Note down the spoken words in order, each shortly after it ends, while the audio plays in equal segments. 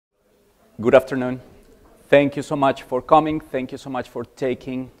Good afternoon. Thank you so much for coming. Thank you so much for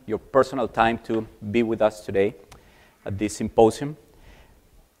taking your personal time to be with us today at this symposium.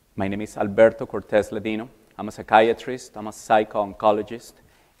 My name is Alberto Cortes-Ladino. I'm a psychiatrist, I'm a psycho-oncologist,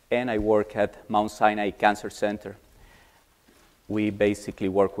 and I work at Mount Sinai Cancer Center. We basically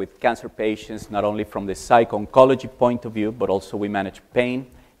work with cancer patients not only from the psycho-oncology point of view, but also we manage pain,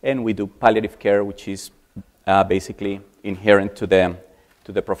 and we do palliative care, which is basically inherent to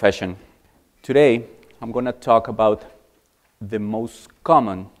the profession. Today, I'm going to talk about the most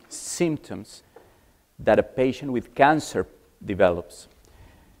common symptoms that a patient with cancer develops.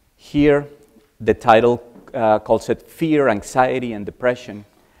 Here, the title calls it fear, anxiety, and depression.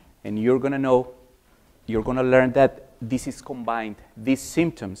 And you're going to learn that this is combined. These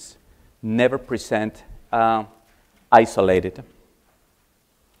symptoms never present isolated.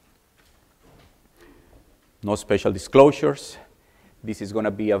 No special disclosures. This is going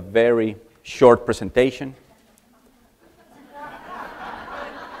to be a very short presentation.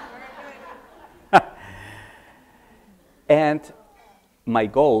 And my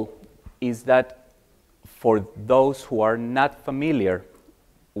goal is that for those who are not familiar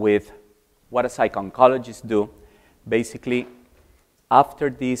with what a psycho-oncologist do, basically after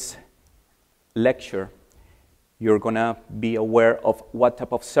this lecture, you're going to be aware of what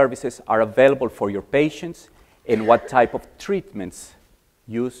type of services are available for your patients and what type of treatments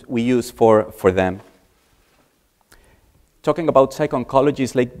we use for them. Talking about psycho-oncology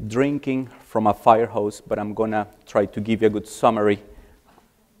is like drinking from a fire hose, but I'm going to try to give you a good summary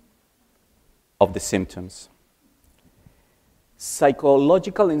of the symptoms.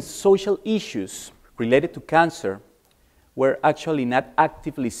 Psychological and social issues related to cancer were actually not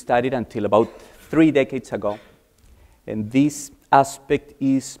actively studied until about 3 decades ago. And this aspect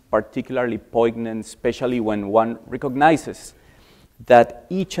is particularly poignant, especially when one recognizes that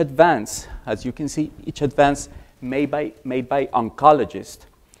each advance, as you can see, each advance made by oncologists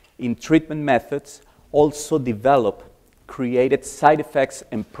in treatment methods also created side effects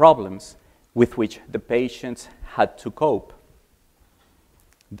and problems with which the patients had to cope.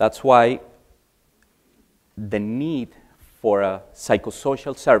 That's why the need for a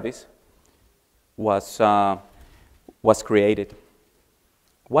psychosocial service was created.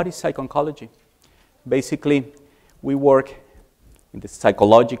 What is psycho-oncology? Basically, we work in the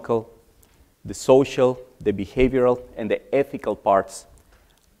psychological, the social, the behavioral, and the ethical parts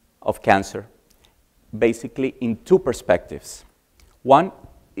of cancer, basically in two perspectives. One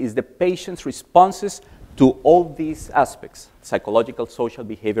is the patient's responses to all these aspects, psychological, social,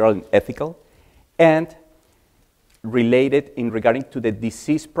 behavioral, and ethical, and related in regarding to the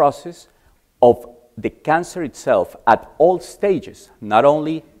disease process of the cancer itself at all stages, not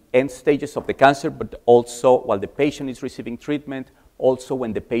only end stages of the cancer, but also while the patient is receiving treatment, also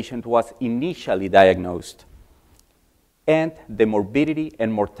when the patient was initially diagnosed, and the morbidity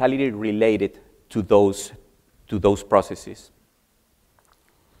and mortality related to those processes.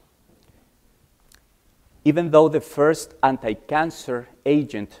 Even though the first anti-cancer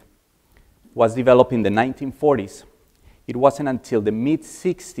agent was developed in the 1940s, it wasn't until the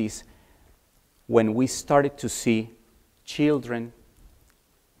mid-60s when we started to see children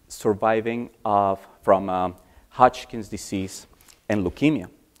surviving from Hodgkin's disease and leukemia.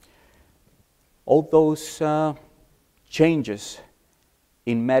 All those changes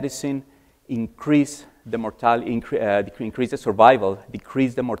in medicine increase the mortality, increase the survival,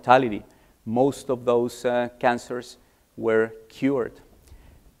 decrease the mortality. Most of those cancers were cured.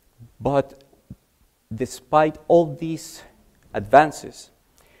 But despite all these advances,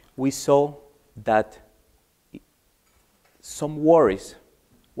 we saw that some worries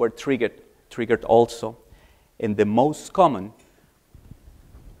were triggered also, and the most common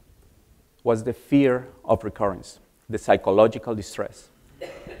was the fear of recurrence, the psychological distress.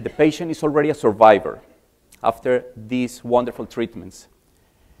 The patient is already a survivor after these wonderful treatments.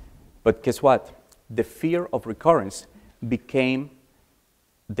 But guess what? The fear of recurrence became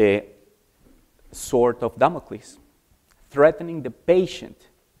the sword of Damocles, threatening the patient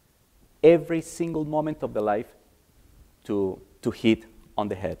every single moment of the life to hit on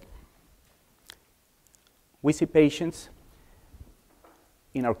the head. We see patients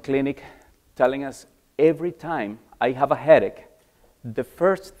in our clinic telling us every time I have a headache, the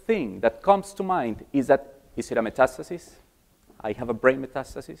first thing that comes to mind is that, is it a metastasis? I have a brain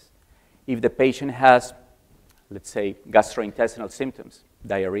metastasis. If the patient has, let's say, gastrointestinal symptoms,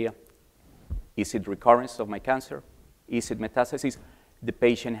 diarrhea, is it recurrence of my cancer? Is it metastasis? The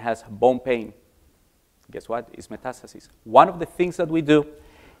patient has bone pain. Guess what? It's metastasis. One of the things that we do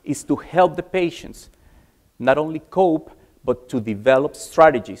is to help the patients not only cope, but to develop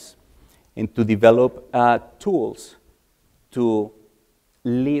strategies and to develop tools to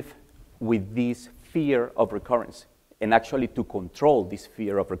live with this fear of recurrence and actually to control this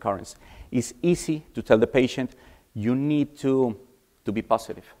fear of recurrence. It's easy to tell the patient, you need to be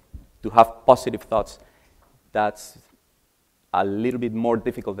positive, to have positive thoughts. That's a little bit more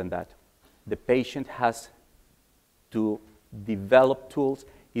difficult than that. The patient has to develop tools.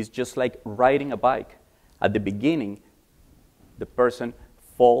 It's just like riding a bike. At the beginning, the person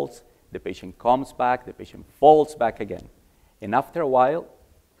falls, the patient comes back, the patient falls back again. And after a while,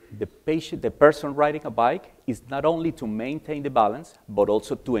 the person riding a bike is not only to maintain the balance, but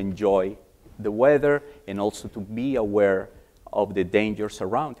also to enjoy the weather and also to be aware of the dangers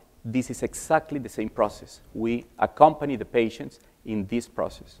around. This is exactly the same process. We accompany the patients in this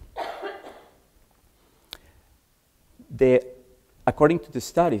process. According to the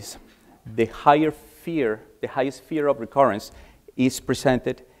studies, the highest fear of recurrence is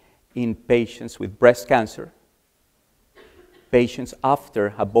presented in patients with breast cancer, patients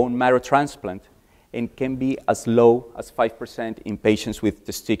after a bone marrow transplant, and can be as low as 5% in patients with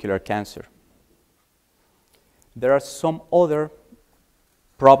testicular cancer. There are some other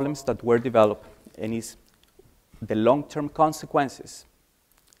problems that were developed, and is the long-term consequences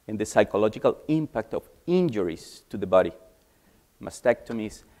and the psychological impact of injuries to the body.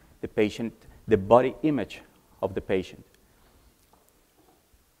 Mastectomies, the body image of the patient.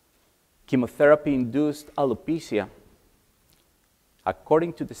 Chemotherapy-induced alopecia,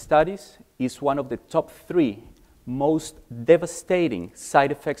 according to the studies, is one of the top 3 most devastating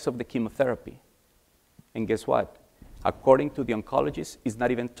side effects of the chemotherapy. And guess what? According to the oncologists, it's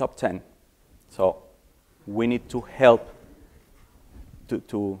not even top 10. So we need to help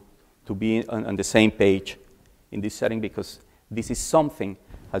to be on the same page in this setting, because this is something,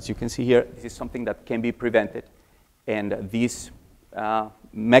 as you can see here, this is something that can be prevented. And these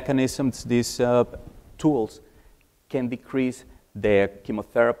mechanisms, these tools can decrease the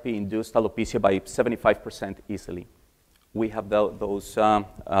chemotherapy-induced alopecia by 75% easily. We have those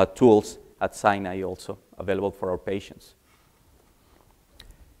tools at Sinai also available for our patients.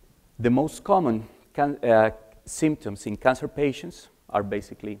 The most common symptoms in cancer patients are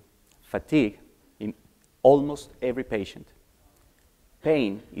basically fatigue in almost every patient.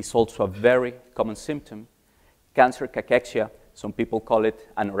 Pain is also a very common symptom. Cancer cachexia, some people call it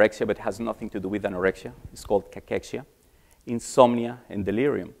anorexia, but it has nothing to do with anorexia. It's called cachexia. Insomnia and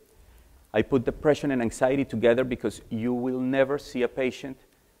delirium. I put depression and anxiety together because you will never see a patient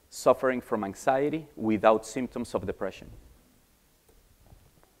suffering from anxiety without symptoms of depression.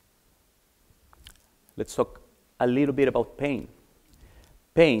 Let's talk a little bit about pain.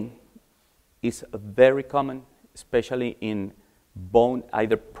 Pain is very common, especially in bone,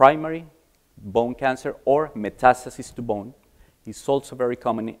 either primary bone cancer or metastasis to bone. It's also very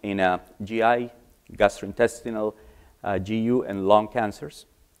common in GI, gastrointestinal, GU, and lung cancers.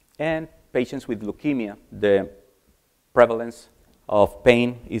 And patients with leukemia, the prevalence of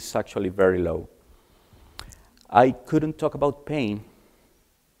pain is actually very low. I couldn't talk about pain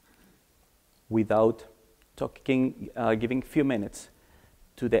without giving a few minutes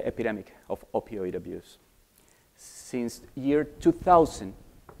to the epidemic of opioid abuse. Since year 2000,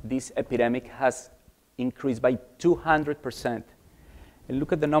 this epidemic has increased by 200%. And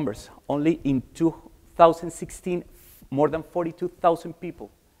look at the numbers. Only in 2016, more than 42,000 people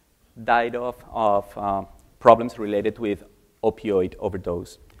died of problems related with opioid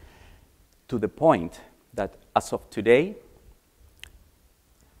overdose, to the point that as of today,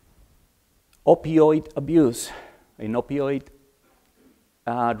 opioid abuse and opioid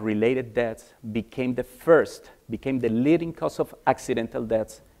related deaths became the leading cause of accidental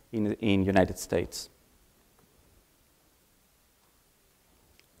deaths in the United States.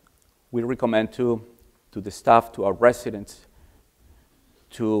 We recommend to the staff, to our residents,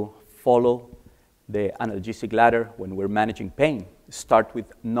 to follow the analgesic ladder when we're managing pain. Start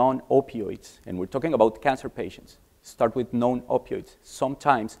with non-opioids, and we're talking about cancer patients. Start with non-opioids.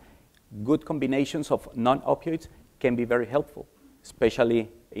 Sometimes good combinations of non-opioids can be very helpful, especially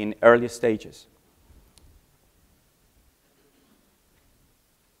in early stages.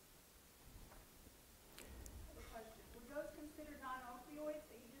 Were those considered non-opioids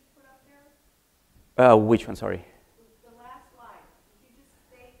that you just put up there? Which one, sorry? The last slide. Did you just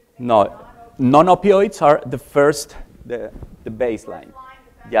say that they No, non-opioids are the first, the baseline.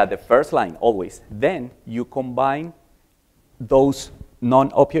 Yeah, the first line, always. Then you combine those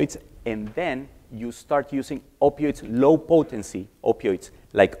non-opioids, and then you start using opioids, low potency opioids,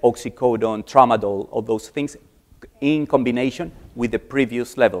 like oxycodone, tramadol, all those things in combination with the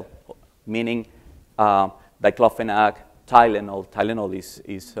previous level, meaning diclofenac, Tylenol. Tylenol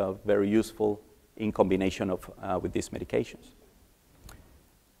is very useful in combination with these medications.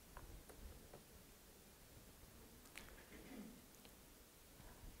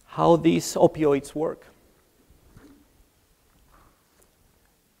 How these opioids work.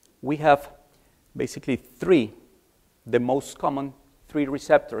 We have basically the most common three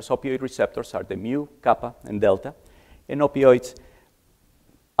receptors. Opioid receptors are the mu, kappa, and delta. And opioids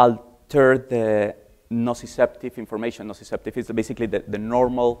alter the nociceptive information. Nociceptive is basically the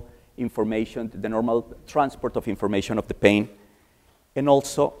normal information, the normal transport of information of the pain, and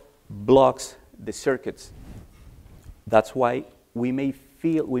also blocks the circuits. That's why we may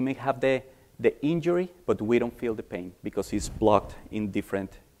have the injury, but we don't feel the pain because it's blocked in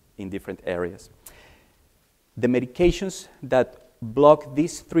different areas. The medications that block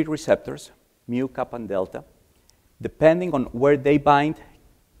these three receptors, mu, kappa, and delta, depending on where they bind,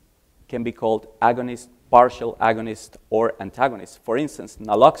 can be called agonist, partial agonist, or antagonist. For instance,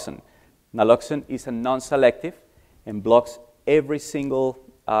 naloxone. Naloxone is a non-selective and blocks every single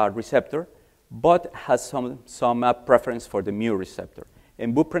receptor, but has some preference for the mu receptor.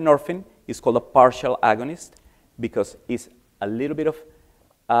 And buprenorphine is called a partial agonist because it's a little bit of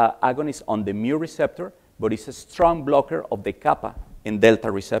agonist on the mu receptor, but it's a strong blocker of the kappa and delta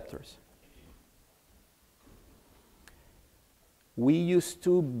receptors. We used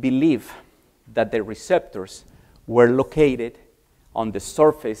to believe that the receptors were located on the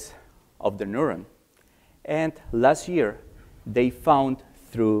surface of the neuron. And last year, they found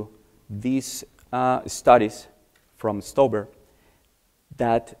through these studies from Stober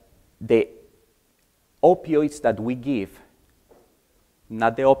that the opioids that we give,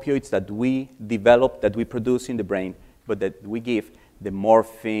 not the opioids that we develop, that we produce in the brain, but that we give, the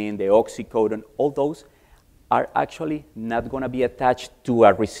morphine, the oxycodone, all those are actually not going to be attached to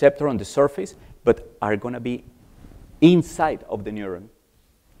a receptor on the surface, but are going to be inside of the neuron.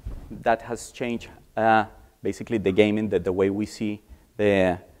 That has changed basically the game in the way we see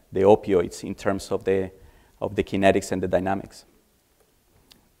the opioids in terms of the kinetics and the dynamics.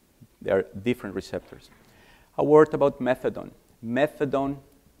 There are different receptors. A word about methadone. Methadone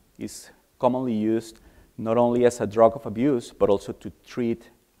is commonly used not only as a drug of abuse, but also to treat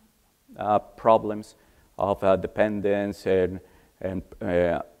problems of dependence and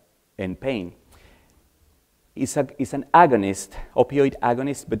pain. It's an agonist, opioid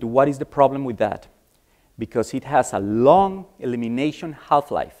agonist, but what is the problem with that? Because it has a long elimination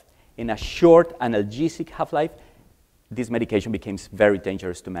half-life and a short analgesic half-life, this medication becomes very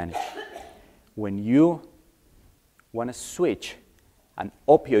dangerous to manage. When you want to switch an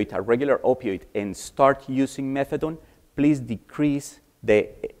opioid, a regular opioid, and start using methadone, please decrease the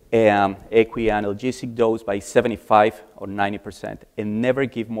equianalgesic dose by 75 or 90%, and never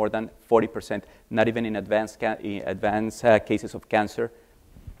give more than 40%, not even in advanced cases of cancer.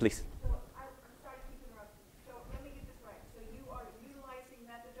 Please. So I'm sorry to interrupt you. So let me get this right. So you are utilizing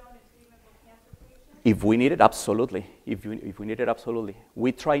methadone in treatment for cancer patients? If we need it, absolutely. If we need it, absolutely.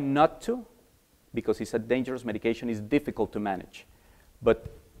 We try not to, because it's a dangerous medication. It's difficult to manage. But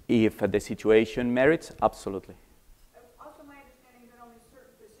if the situation merits, absolutely. Also, my understanding that only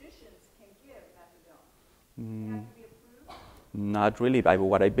certain physicians can give methadone. It has to be approved? Not really.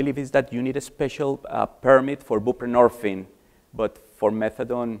 What I believe is that you need a special permit for buprenorphine, but for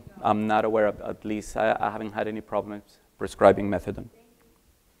methadone, I'm not aware of. At least I haven't had any problems prescribing methadone.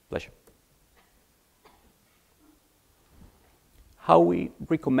 Pleasure. How we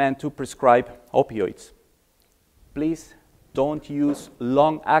recommend to prescribe opioids. Please don't use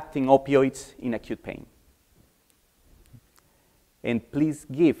long-acting opioids in acute pain. And please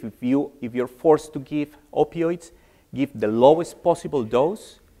give, if you're forced to give opioids, give the lowest possible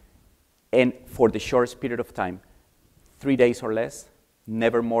dose and for the shortest period of time, 3 days or less,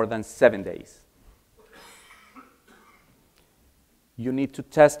 never more than 7 days. You need to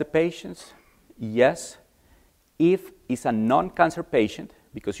test the patients, yes. If it's a non-cancer patient,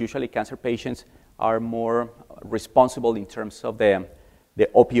 because usually cancer patients are more responsible in terms of the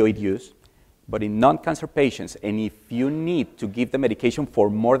opioid use, but in non-cancer patients, and if you need to give the medication for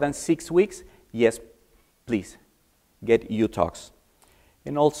more than 6 weeks, yes, please, get UTOX.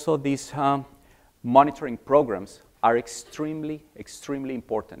 And also these monitoring programs are extremely, extremely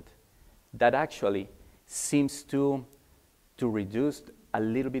important. That actually seems to reduce a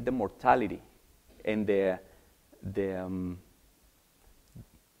little bit the mortality and the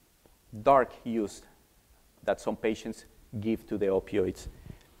dark use that some patients give to the opioids.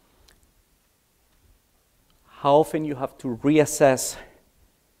 How often you have to reassess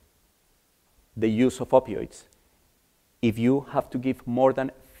the use of opioids? If you have to give more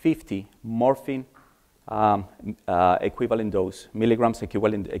than 50 morphine equivalent dose, milligrams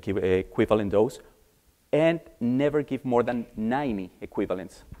equivalent dose, and never give more than 90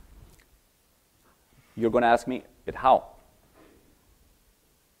 equivalents. You're going to ask me, but how?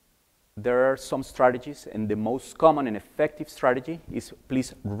 There are some strategies, and the most common and effective strategy is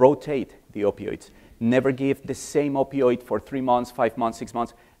please rotate the opioids. Never give the same opioid for 3 months, 5 months, 6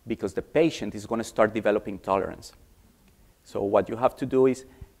 months, because the patient is going to start developing tolerance. So what you have to do is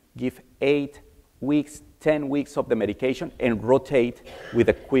give 8 weeks, 10 weeks of the medication and rotate with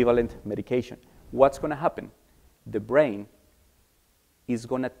equivalent medication. What's going to happen? The brain is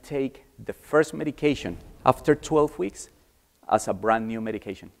going to take the first medication after 12 weeks as a brand new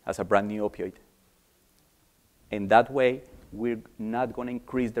medication, as a brand new opioid. And that way, we're not going to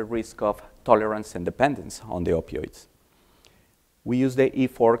increase the risk of tolerance and dependence on the opioids. We use the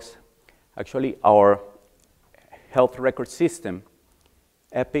e-forks. Actually, our health record system,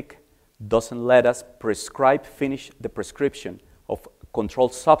 EPIC, doesn't let us finish the prescription of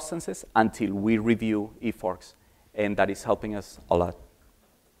controlled substances until we review e-forks, and that is helping us a lot.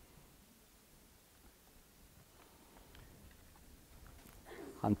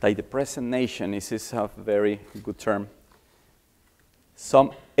 Antidepressant nation, this is a very good term.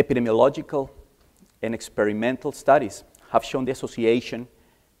 Some epidemiological and experimental studies have shown the association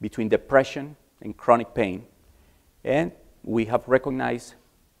between depression and chronic pain, and we have recognized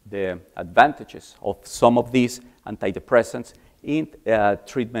the advantages of some of these antidepressants in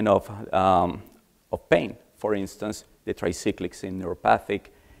treatment of pain. For instance, the tricyclics in neuropathic,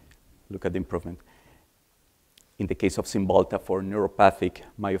 look at the improvement. In the case of Cymbalta for neuropathic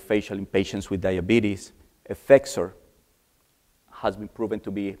myofascial in patients with diabetes, Effexor has been proven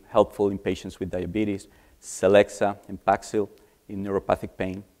to be helpful in patients with diabetes. Celexa and Paxil in neuropathic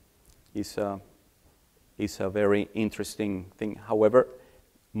pain is a very interesting thing. However,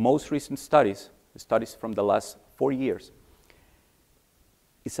 most recent studies from the last 4 years,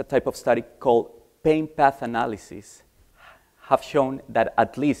 it's a type of study called pain path analysis, have shown that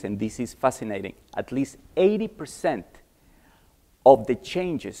at least, and this is fascinating, at least 80% of the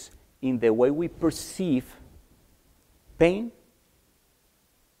changes in the way we perceive pain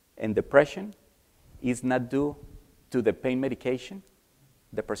and depression is not due to the pain medication.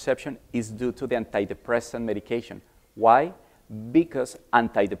 The perception is due to the antidepressant medication. Why? Because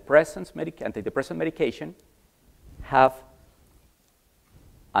antidepressant medication have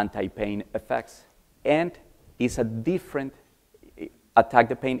anti-pain effects and is a different, attack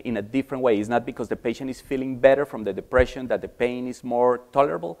the pain in a different way. It's not because the patient is feeling better from the depression that the pain is more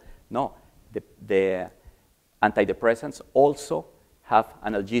tolerable. No, the antidepressants also have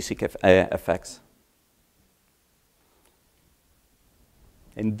analgesic effects.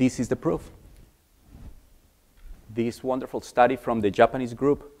 And this is the proof. This wonderful study from the Japanese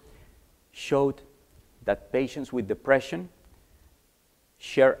group showed that patients with depression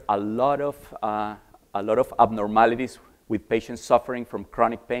share a lot of abnormalities with patients suffering from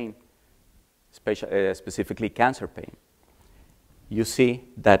chronic pain, specifically cancer pain. You see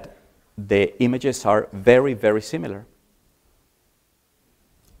that the images are very, very similar.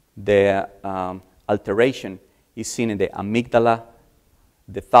 The alteration is seen in the amygdala,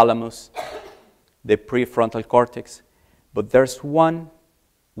 the thalamus, the prefrontal cortex, but there's one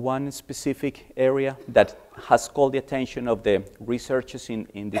specific area that has called the attention of the researchers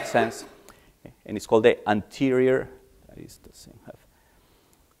in this sense, and it's called the anterior,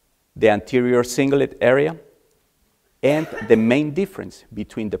 the anterior cingulate area. And the main difference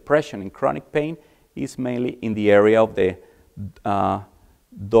between depression and chronic pain is mainly in the area of the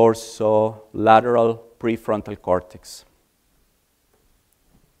dorsolateral prefrontal cortex.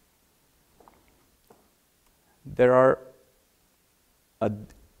 There are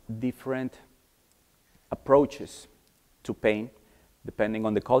different approaches to pain depending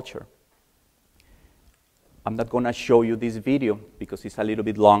on the culture. I'm not going to show you this video because it's a little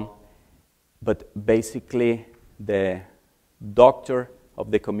bit long, but basically the doctor of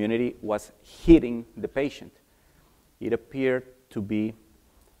the community was hitting the patient. It appeared to be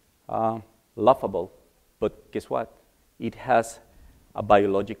laughable, but guess what? It has a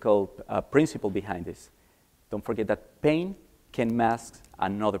biological principle behind this. Don't forget that pain can mask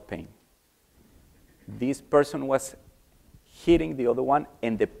another pain. This person was hitting the other one,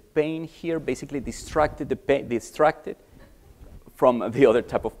 and the pain here basically distracted from the other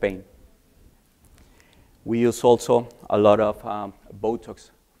type of pain. We use also a lot of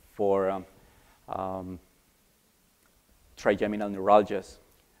botox for trigeminal neuralgias,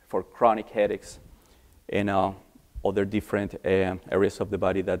 for chronic headaches, and other different areas of the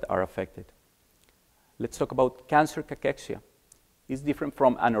body that are affected. Let's talk about cancer cachexia. It's different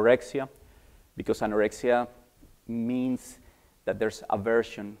from anorexia. because anorexia means that there's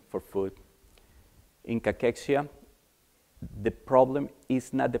aversion for food. In cachexia, the problem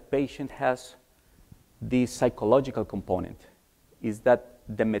is not the patient has this psychological component, is that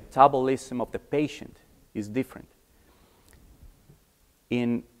the metabolism of the patient is different.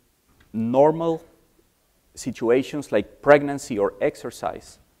 In normal situations like pregnancy or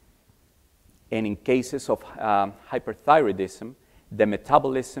exercise, and in cases of hyperthyroidism, the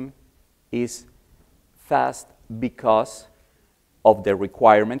metabolism is fast because of the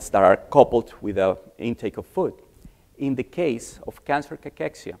requirements that are coupled with the intake of food. In the case of cancer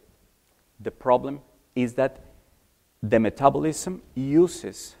cachexia, the problem is that the metabolism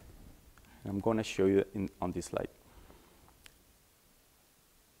uses, I'm going to show you on this slide,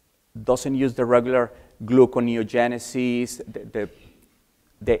 doesn't use the regular gluconeogenesis,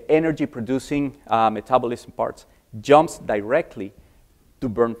 the energy-producing metabolism parts, jumps directly to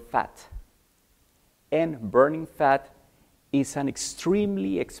burn fat. And burning fat is an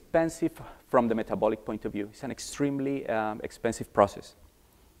extremely expensive, from the metabolic point of view, it's an extremely expensive process.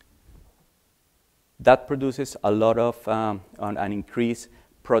 That produces a lot of an increased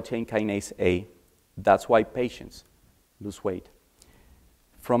protein kinase A. That's why patients lose weight.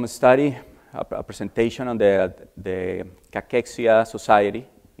 From a study, a presentation on the Cachexia Society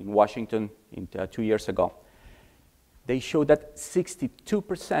in Washington 2 years ago, they showed that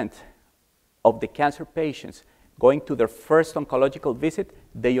 62% of the cancer patients going to their first oncological visit,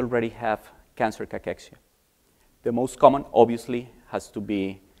 they already have cancer cachexia. The most common, obviously, has to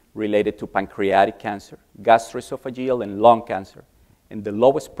be related to pancreatic cancer, gastroesophageal, and lung cancer. And the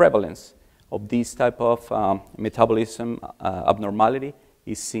lowest prevalence of this type of metabolism abnormality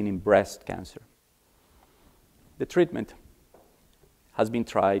is seen in breast cancer. The treatment has been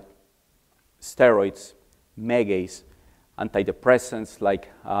tried: steroids, megace, antidepressants like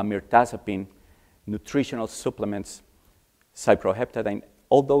mirtazapine, nutritional supplements, cyproheptadine.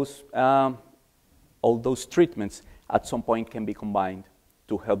 All those treatments at some point can be combined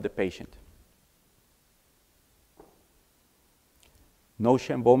to help the patient.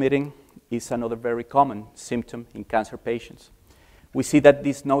 Nausea and vomiting is another very common symptom in cancer patients. We see that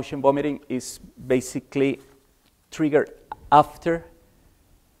this nausea and vomiting is basically triggered after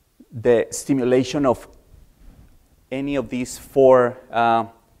the stimulation of any of these four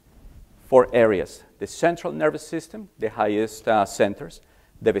areas: the central nervous system, the highest centers,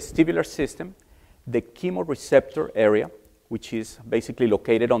 the vestibular system, the chemoreceptor area, which is basically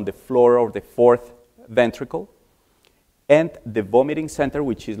located on the floor of the fourth ventricle, and the vomiting center,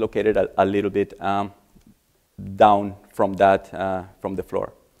 which is located a little bit down from from the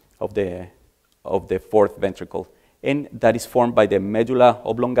floor of the fourth ventricle, and that is formed by the medulla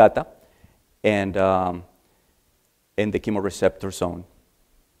oblongata and the chemoreceptor zone.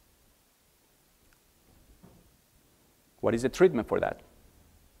 What is the treatment for that?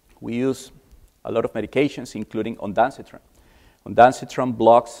 We use a lot of medications, including ondansetron. Ondansetron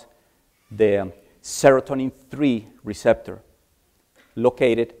blocks the serotonin 3 receptor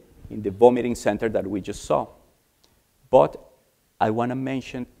located in the vomiting center that we just saw. But I want to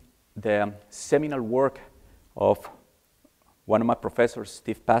mention the seminal work of one of my professors,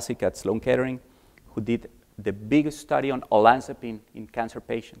 Steve Pasek at Sloan Kettering, who did the biggest study on olanzapine in cancer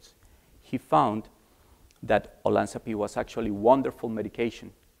patients. He found that olanzapine was actually wonderful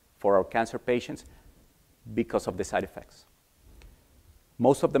medication for our cancer patients because of the side effects.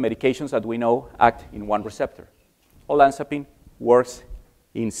 Most of the medications that we know act in one receptor. Olanzapine works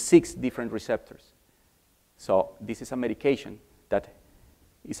in 6 different receptors. So this is a medication that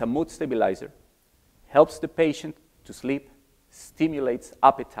is a mood stabilizer, helps the patient to sleep, stimulates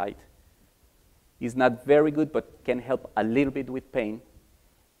appetite, is not very good but can help a little bit with pain,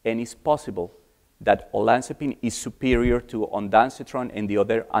 and it's possible that olanzapine is superior to ondansetron and the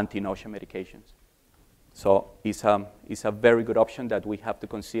other anti-nausea medications. So it's a very good option that we have to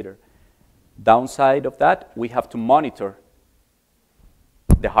consider. Downside of that, we have to monitor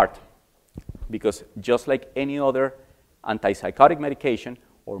the heart, because just like any other antipsychotic medication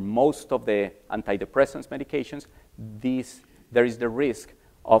or most of the antidepressants medications, there is the risk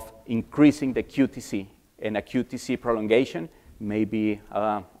of increasing the QTc, and a QTc prolongation may be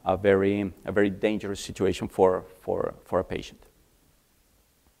a very dangerous situation for a patient.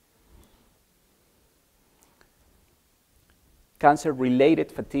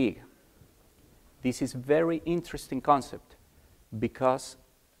 Cancer-related fatigue. This is a very interesting concept because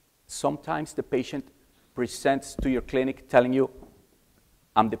sometimes the patient presents to your clinic telling you,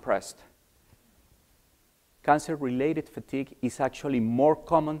 I'm depressed. Cancer-related fatigue is actually more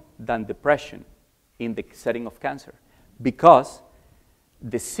common than depression in the setting of cancer, because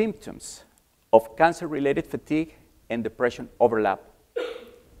the symptoms of cancer-related fatigue and depression overlap.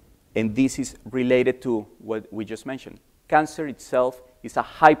 And this is related to what we just mentioned. Cancer itself is a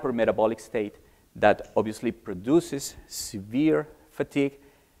hypermetabolic state that obviously produces severe fatigue.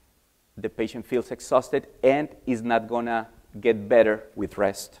 The patient feels exhausted and is not going to get better with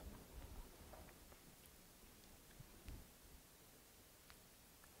rest.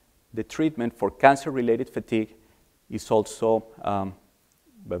 The treatment for cancer-related fatigue is also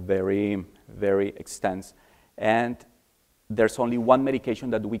very, very extensive. And there's only one medication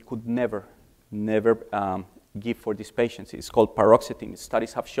that we could never give for these patients. It's called paroxetine.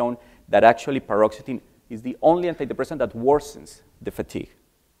 Studies have shown that actually paroxetine is the only antidepressant that worsens the fatigue.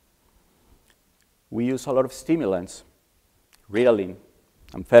 We use a lot of stimulants, Ritalin,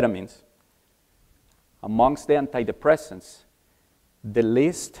 amphetamines. Amongst the antidepressants, the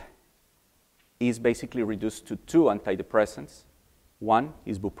list is basically reduced to two antidepressants. One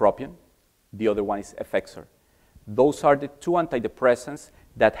is bupropion, the other one is Effexor. Those are the two antidepressants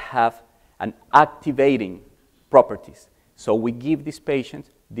that have an activating properties. So we give these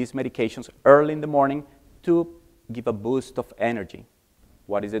patients these medications early in the morning to give a boost of energy.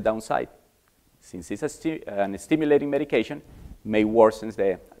 What is the downside? Since it's a stimulating medication, may worsen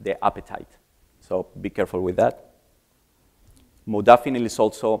the appetite. So be careful with that. Modafinil is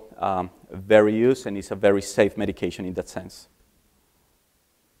also very used and is a very safe medication in that sense.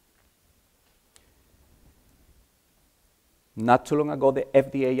 Not too long ago, the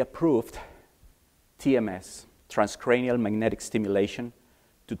FDA approved TMS, transcranial magnetic stimulation,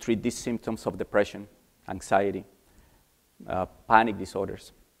 to treat these symptoms of depression, anxiety, panic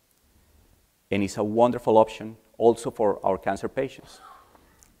disorders. And it's a wonderful option also for our cancer patients.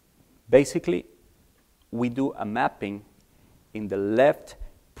 Basically, we do a mapping in the left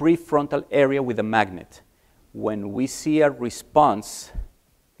prefrontal area with a magnet. When we see a response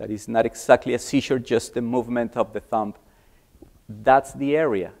that is not exactly a seizure, just the movement of the thumb, that's the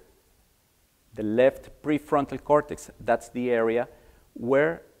area. The left prefrontal cortex, that's the area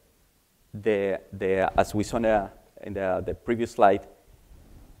where as we saw in the previous slide,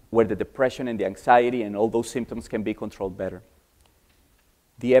 where the depression and the anxiety and all those symptoms can be controlled better.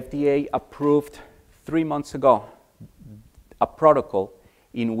 The FDA approved 3 months ago a protocol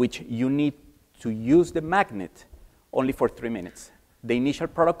in which you need to use the magnet only for 3 minutes. The initial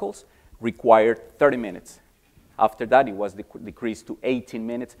protocols required 30 minutes. After that, it was decreased to 18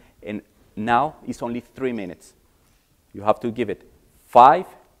 minutes, and now it's only 3 minutes. You have to give it 5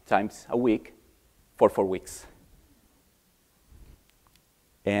 times a week for 4 weeks.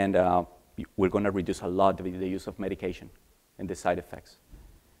 And we're going to reduce a lot the use of medication and the side effects.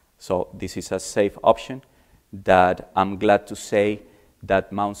 So this is a safe option that I'm glad to say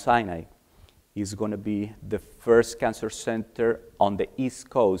that Mount Sinai is going to be the first cancer center on the East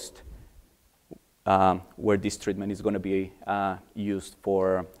Coast where this treatment is going to be used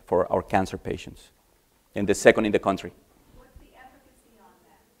for our cancer patients, and the second in the country. What's the efficacy on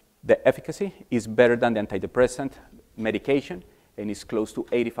that? The efficacy is better than the antidepressant medication, and is close to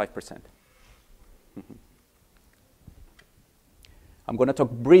 85%. I'm going to talk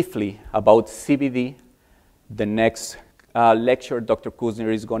briefly about CBD. The next lecture, Dr.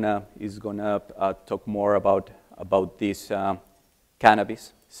 Kuzner is gonna talk more about this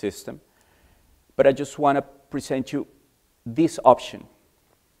cannabis system. But I just want to present you this option.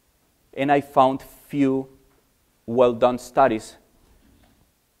 And I found few well-done studies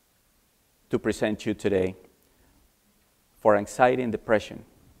to present you today for anxiety and depression.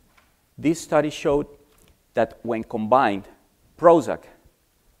 This study showed that when combined Prozac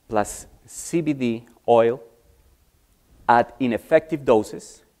plus CBD oil at ineffective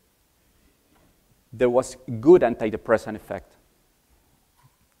doses, there was good antidepressant effect.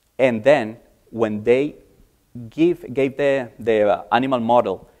 And then when they gave the animal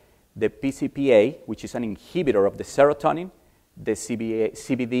model the PCPA, which is an inhibitor of the serotonin, the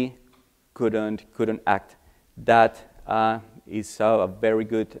CBD couldn't act. That is a very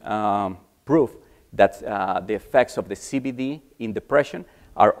good proof that the effects of the CBD in depression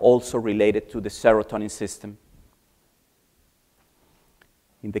are also related to the serotonin system.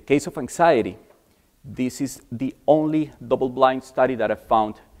 In the case of anxiety, this is the only double-blind study that I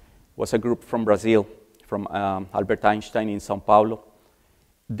found. Was a group from Brazil, from Albert Einstein in Sao Paulo.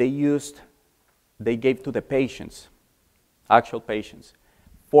 They gave to the patients, actual patients,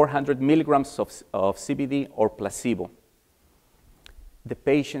 400 milligrams of CBD or placebo. The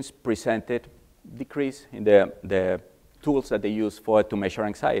patients presented decrease in the tools that they use to measure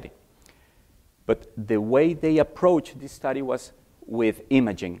anxiety. But the way they approached this study was with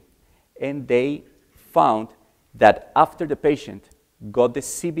imaging. And they found that after the patient got the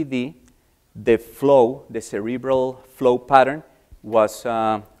CBD, the flow, the cerebral flow pattern was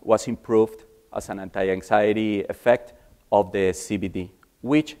improved as an anti-anxiety effect of the CBD,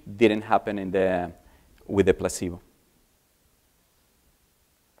 which didn't happen with the placebo.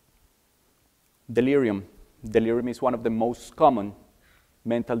 Delirium. Delirium is one of the most common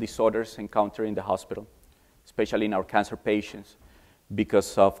mental disorders encountered in the hospital, especially in our cancer patients,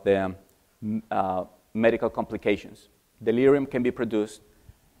 because of the medical complications. Delirium can be produced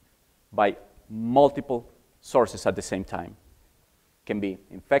by multiple sources at the same time. Can be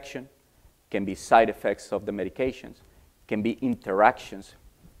infection, can be side effects of the medications, can be interactions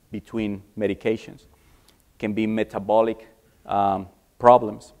between medications, can be metabolic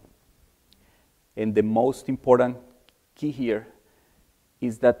problems. And the most important key here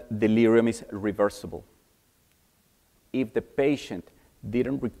is that delirium is reversible. If the patient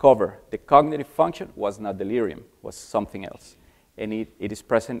didn't recover, the cognitive function was not delirium, was something else. And it is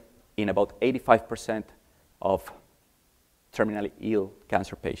present in about 85% of terminally ill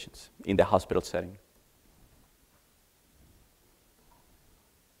cancer patients in the hospital setting.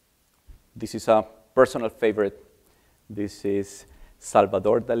 This is a personal favorite. This is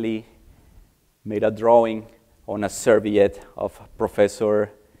Salvador Dali made a drawing on a serviette of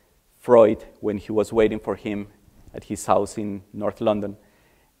Professor Freud when he was waiting for him at his house in North London.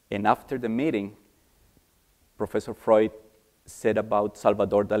 And after the meeting, Professor Freud said about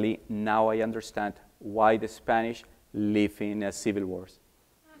Salvador Dali, "Now I understand why the Spanish live in civil wars."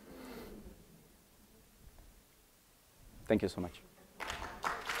 Thank you so much.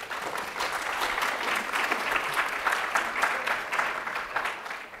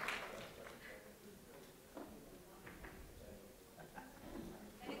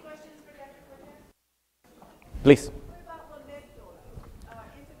 Any questions for Dr. Cortes? Please. What about lamictal?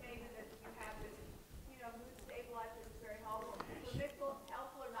 Intimated that you have this, mood stabilizer is very helpful. Lamictal,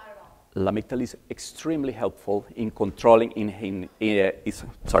 helpful or not at all? Lamictal is extremely helpful in controlling,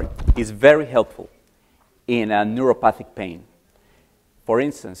 is very helpful in neuropathic pain. For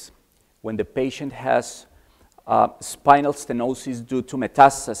instance, when the patient has spinal stenosis due to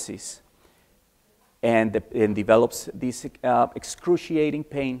metastasis and develops this excruciating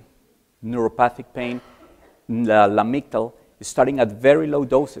pain, neuropathic pain, Lamictal, starting at very low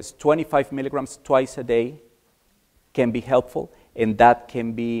doses, 25 milligrams twice a day, can be helpful, and that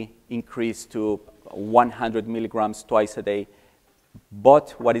can be increased to 100 milligrams twice a day.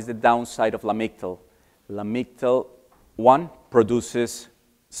 But what is the downside of Lamictal? Lamictal, one, produces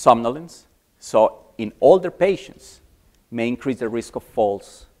somnolence, so in older patients may increase the risk of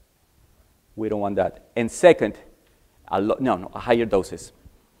falls. We don't want that. And second, higher doses.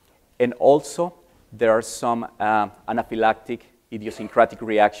 And also, there are some anaphylactic, idiosyncratic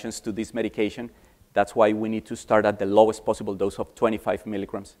reactions to this medication. That's why we need to start at the lowest possible dose of 25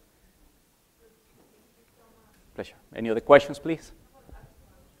 milligrams. Pleasure. Any other questions, please? Is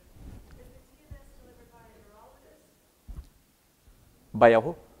the TMS delivered by a neurologist? By a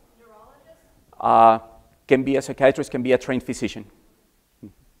who? Neurologist? Can be a psychiatrist, can be a trained physician.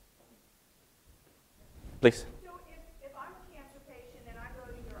 Please. So if I'm a cancer patient and I go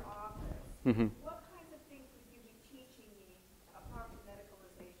to your office, what kinds of things would you be teaching me apart from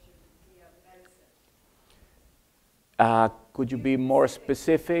medicalization via medicine? Could you be more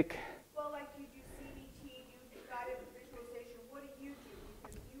specific? Well, like you do CBT, you guided visualization. What do you do?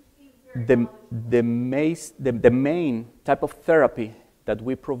 Because you seem very knowledgeable. The main type of therapy that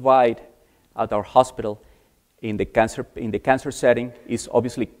we provide at our hospital in the cancer setting is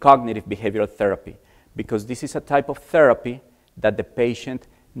obviously cognitive behavioral therapy, because this is a type of therapy that the patient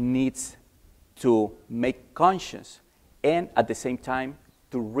needs to make conscious and at the same time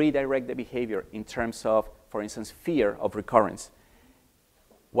to redirect the behavior in terms of, for instance, fear of recurrence.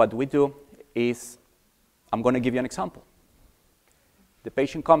 What we do is, I'm going to give you an example. The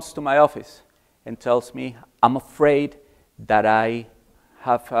patient comes to my office and tells me, "I'm afraid that I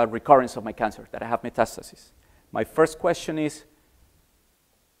have a recurrence of my cancer, that I have metastasis." My first question is,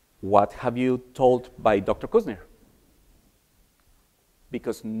 what have you told by Dr. Kuzner?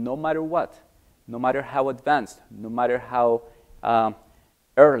 Because no matter what, no matter how advanced, no matter how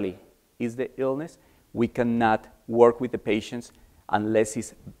early is the illness, we cannot work with the patients unless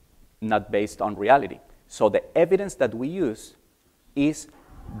it's not based on reality. So the evidence that we use is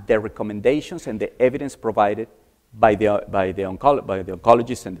the recommendations and the evidence provided by the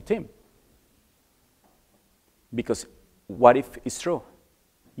oncologists and the team. Because what if it's true?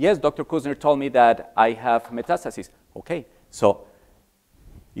 Yes, Dr. Kuzner told me that I have metastasis. Okay, so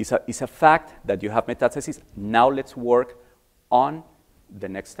it's a fact that you have metastasis. Now let's work on the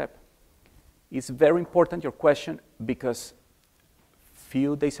next step. It's very important, your question, because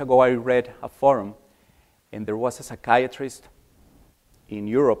few days ago, I read a forum, and there was a psychiatrist in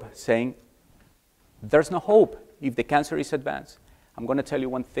Europe saying, there's no hope if the cancer is advanced. I'm going to tell you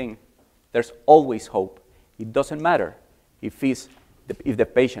one thing. There's always hope. It doesn't matter if the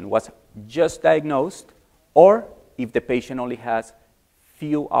patient was just diagnosed or if the patient only has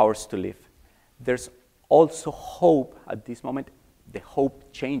few hours to live. There's also hope at this moment. The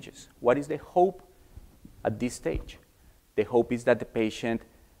hope changes. What is the hope at this stage? The hope is that the patient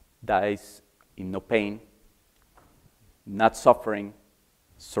dies in no pain, not suffering,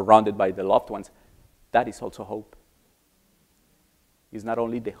 surrounded by the loved ones. That is also hope. It's not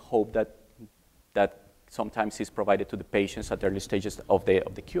only the hope that sometimes is provided to the patients at early stages of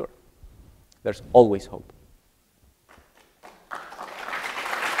the cure. There's always hope.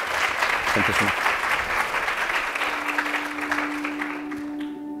 Thank you so much.